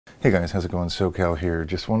Hey guys, how's it going? SoCal here.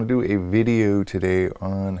 Just want to do a video today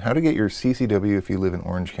on how to get your CCW if you live in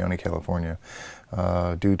Orange County, California.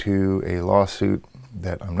 Due to a lawsuit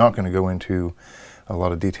that I'm not going to go into a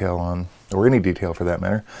lot of detail on, or any detail for that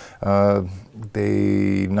matter,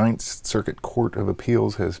 the Ninth Circuit Court of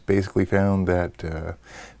Appeals has basically found that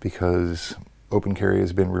because open carry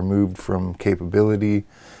has been removed from capability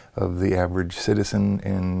of the average citizen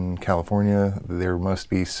in California, there must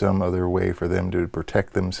be some other way for them to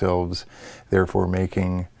protect themselves, therefore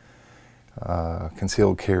making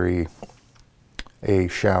concealed carry a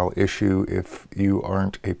shall issue if you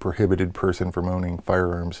aren't a prohibited person from owning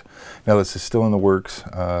firearms. Now this is still in the works.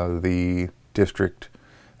 The district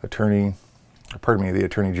attorney, the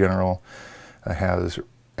Attorney General has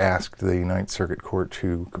asked the Ninth Circuit Court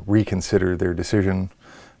to reconsider their decision.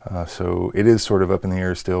 So it is sort of up in the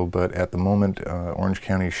air still, but at the moment, Orange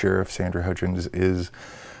County Sheriff Sandra Hutchins is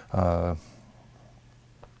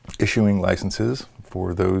issuing licenses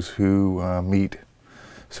for those who meet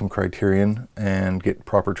some criterion and get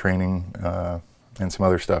proper training and some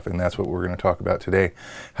other stuff, and that's what we're going to talk about today,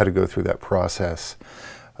 how to go through that process.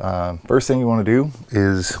 First thing you want to do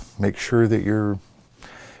is make sure that you're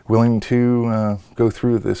willing to go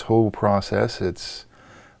through this whole process. It's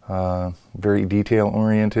very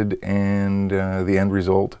detail-oriented, and the end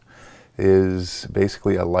result is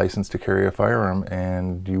basically a license to carry a firearm,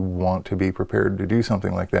 and you want to be prepared to do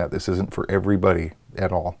something like that. This isn't for everybody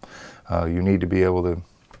at all. You need to be able to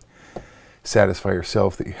satisfy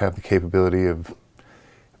yourself that you have the capability of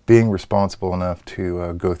being responsible enough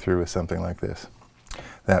to go through with something like this.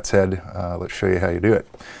 That said, let's show you how you do it.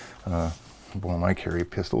 One of my carry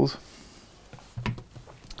pistols.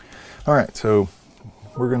 All right, so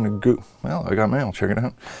we're going to go, well, I got mail, check it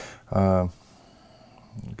out.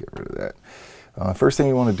 Get rid of that. First thing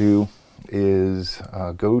you want to do is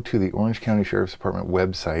go to the Orange County Sheriff's Department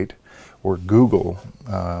website or Google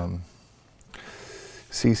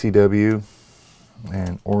CCW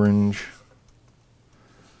and Orange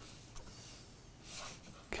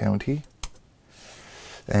County,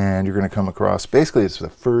 and you're going to come across, basically it's the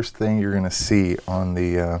first thing you're going to see on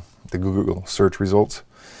the Google search results,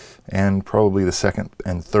 and probably the second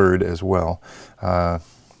and third as well. So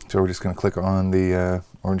we're just going to click on the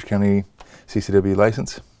Orange County CCW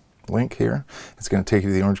license link here. It's going to take you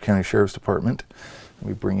to the Orange County Sheriff's Department. Let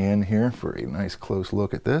me bring you in here for a nice close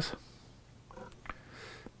look at this.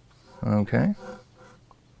 Okay.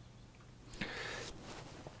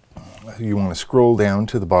 You want to scroll down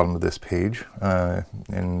to the bottom of this page,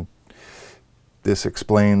 and this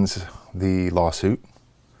explains the lawsuit.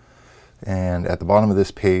 And at the bottom of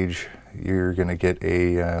this page, you're going to get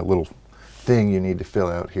a little thing you need to fill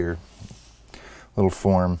out here, little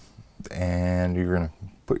form, and you're going to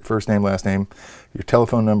put your first name, last name, your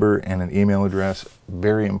telephone number, and an email address.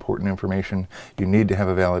 Very important information. You need to have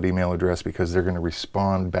a valid email address because they're going to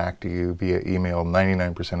respond back to you via email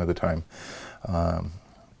 99% of the time.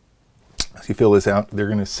 So you fill this out, they're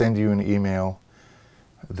going to send you an email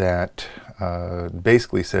that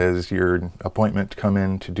basically says your appointment to come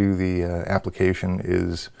in to do the application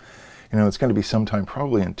is, it's going to be sometime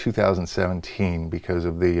probably in 2017 because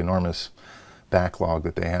of the enormous backlog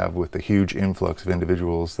that they have with the huge influx of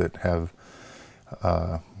individuals that have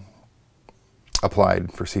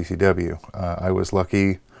applied for CCW. I was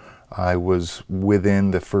lucky. I was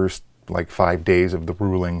within the first like 5 days of the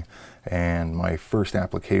ruling, and my first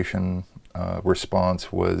application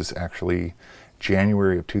response was actually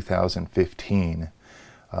January of 2015.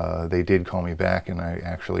 They did call me back, and I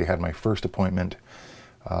actually had my first appointment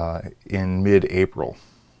in mid-April.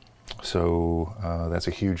 So that's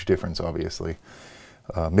a huge difference, obviously.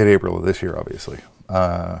 Mid-April of this year, obviously.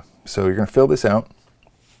 So you're going to fill this out,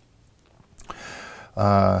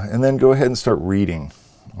 and then go ahead and start reading.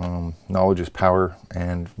 Knowledge is power,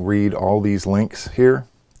 and read all these links here.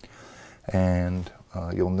 And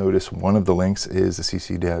you'll notice one of the links is the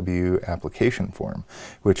CCW application form,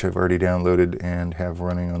 which I've already downloaded and have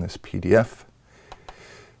running on this PDF.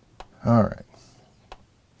 All right.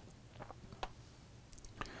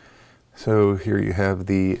 So here you have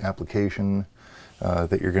the application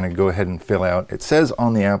that you're going to go ahead and fill out. It says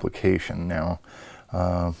on the application now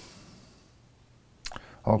all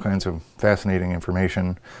kinds of fascinating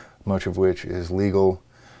information, much of which is legal.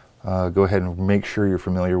 Go ahead and make sure you're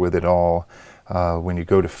familiar with it all. When you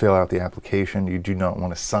go to fill out the application, you do not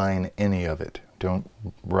want to sign any of it. Don't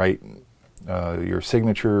write your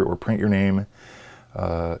signature or print your name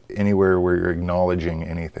anywhere where you're acknowledging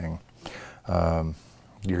anything.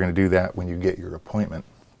 You're going to do that when you get your appointment.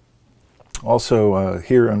 Also,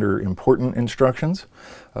 here under important instructions,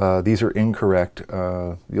 these are incorrect.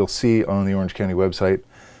 You'll see on the Orange County website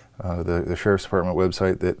the Sheriff's Department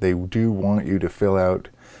website, that they do want you to fill out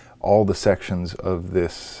all the sections of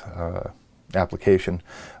this application.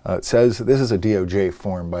 It says this is a DOJ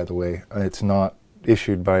form, by the way. It's not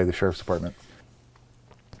issued by the Sheriff's Department.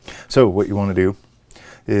 So what you want to do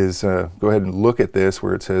is go ahead and look at this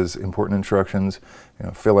where it says important instructions.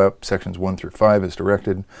 Fill out sections 1 through 5 as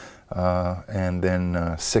directed, and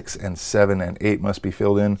then 6 and 7 and 8 must be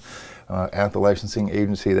filled in. At the licensing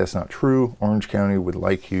agency, that's not true. Orange County would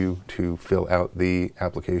like you to fill out the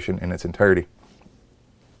application in its entirety.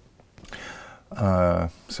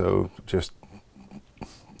 So just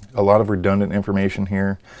a lot of redundant information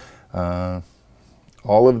here.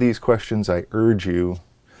 All of these questions, I urge you,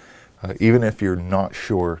 even if you're not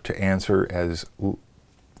sure, to answer as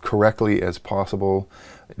correctly as possible.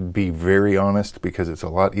 Be very honest, because it's a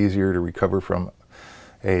lot easier to recover from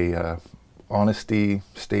a honesty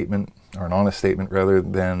statement, or an honest statement rather,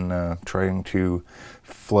 than trying to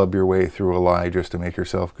flub your way through a lie just to make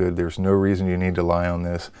yourself good. There's no reason you need to lie on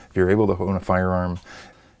this. If you're able to own a firearm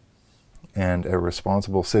and a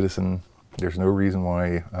responsible citizen, there's no reason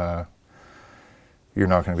why you're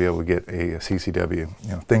not going to be able to get a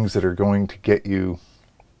CCW. Things that are going to get you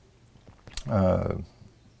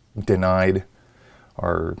denied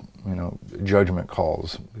are, judgment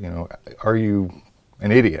calls. Are you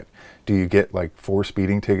an idiot? Do you get like 4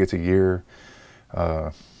 speeding tickets a year?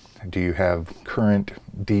 Do you have current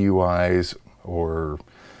DUIs or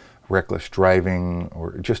reckless driving,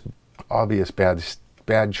 or just obvious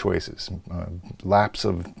bad choices? Lapse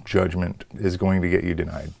of judgment is going to get you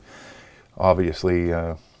denied. Obviously,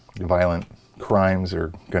 violent crimes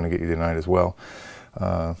are going to get you denied as well.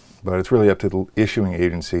 But it's really up to the issuing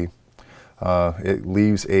agency. It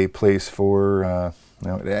leaves a place for,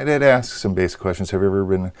 it asks some basic questions. Have you ever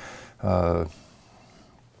been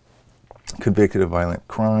convicted of violent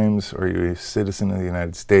crimes? Are you a citizen of the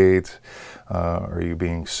United States? Are you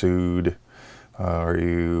being sued? Are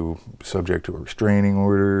you subject to a restraining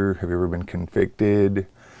order? Have you ever been convicted,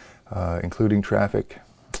 including traffic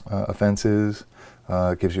offenses?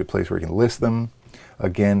 It gives you a place where you can list them.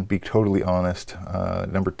 Again, be totally honest.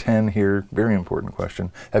 Number 10 here, very important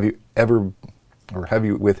question. Have you ever, or have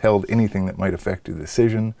you withheld anything that might affect the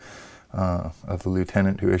decision of the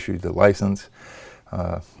lieutenant who issued the license?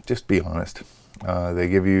 Just be honest. They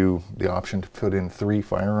give you the option to put in 3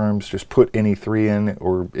 firearms. Just put any 3 in,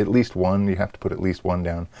 or at least 1. You have to put at least 1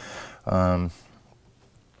 down.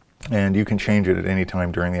 And you can change it at any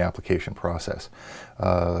time during the application process.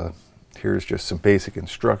 Here's just some basic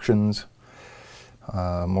instructions.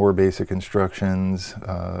 More basic instructions.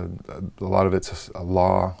 A lot of it's a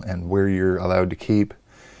law and where you're allowed to keep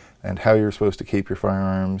and how you're supposed to keep your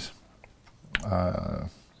firearms.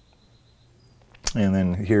 And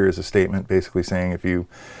then here is a statement basically saying if you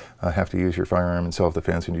have to use your firearm in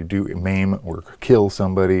self-defense and you do maim or kill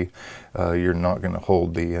somebody, you're not going to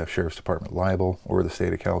hold the Sheriff's Department liable, or the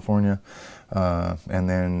state of California. And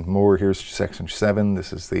then more, here's section 7.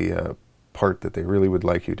 This is the part that they really would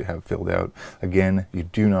like you to have filled out. Again, you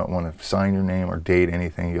do not want to sign your name or date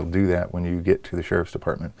anything. You'll do that when you get to the Sheriff's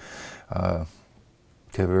Department. Have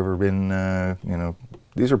you ever been,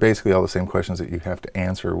 these are basically all the same questions that you have to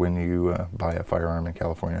answer when you buy a firearm in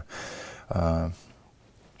California.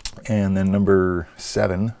 And then number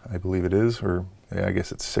 7, I believe it is, or yeah, I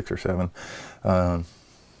guess it's 6 or 7.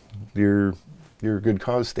 Your good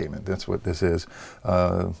cause statement. That's what this is.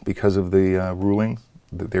 Because of the ruling,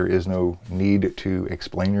 that there is no need to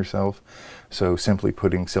explain yourself. So simply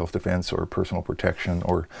putting self-defense or personal protection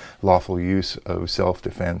or lawful use of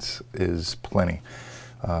self-defense is plenty.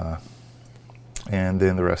 And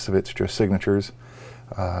then the rest of it's just signatures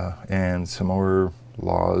and some more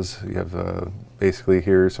laws. You have basically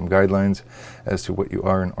here some guidelines as to what you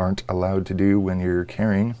are and aren't allowed to do when you're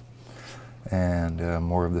carrying, and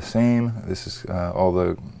more of the same. This is all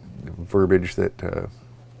the verbiage that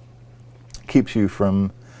keeps you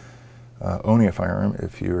from owning a firearm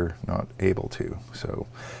if you're not able to. So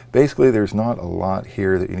basically there's not a lot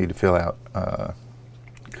here that you need to fill out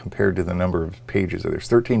compared to the number of pages. There's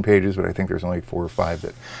 13 pages, but I think there's only 4 or 5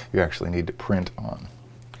 that you actually need to print on.